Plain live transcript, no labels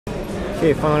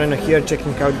Okay, PhoneArena here,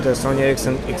 checking out the Sony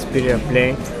Ericsson Xperia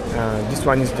Play. This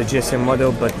one is the GSM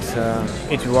model, but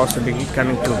it will also be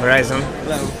coming to Verizon.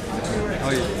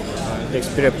 The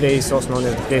Xperia Play is also known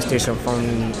as the PlayStation phone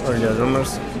in earlier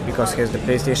rumors because it has the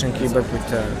PlayStation keyboard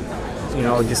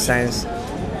with these signs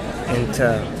and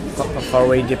a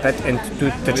far-away D-pad and 2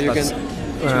 touchpads.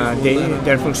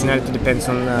 Their functionality depends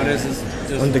on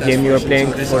the game you are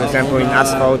playing. For example, in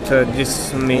Asphalt,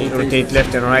 this may rotate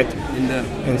left and right,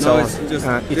 and so on.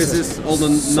 It's a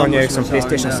Sony Ericsson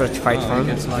PlayStation certified phone,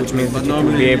 which means that it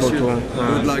will be able to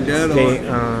play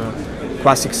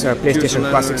classics, PlayStation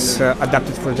classics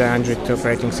adapted for the Android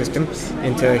operating system.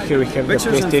 And here we have the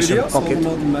PlayStation Pocket,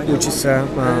 which is a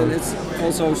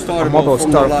mobile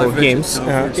store for games.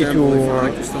 It will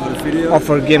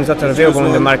offer games that are available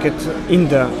in the market, in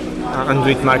the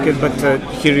Android market, but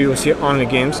here you see only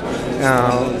games.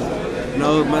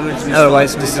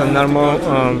 Otherwise, this is a normal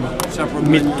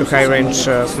mid to high range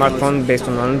smartphone based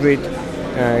on Android.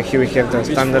 Here we have the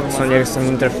standard Sony Ericsson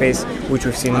interface, which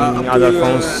we've seen in other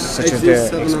phones such as the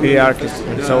Xperia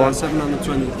and so on.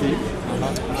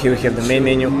 Here we have the main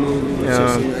menu.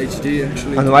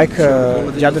 Unlike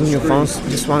the other new phones,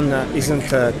 this one isn't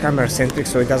camera centric,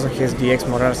 so it doesn't have the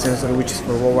XMRR sensor, which is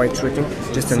for worldwide shooting,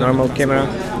 just a normal camera,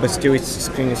 but still its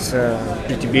screen is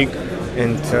pretty big,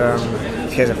 and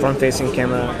it has a front-facing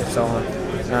camera and so on.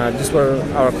 These were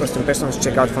our first impressions.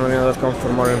 Check out PhoneArena.com for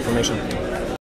more information.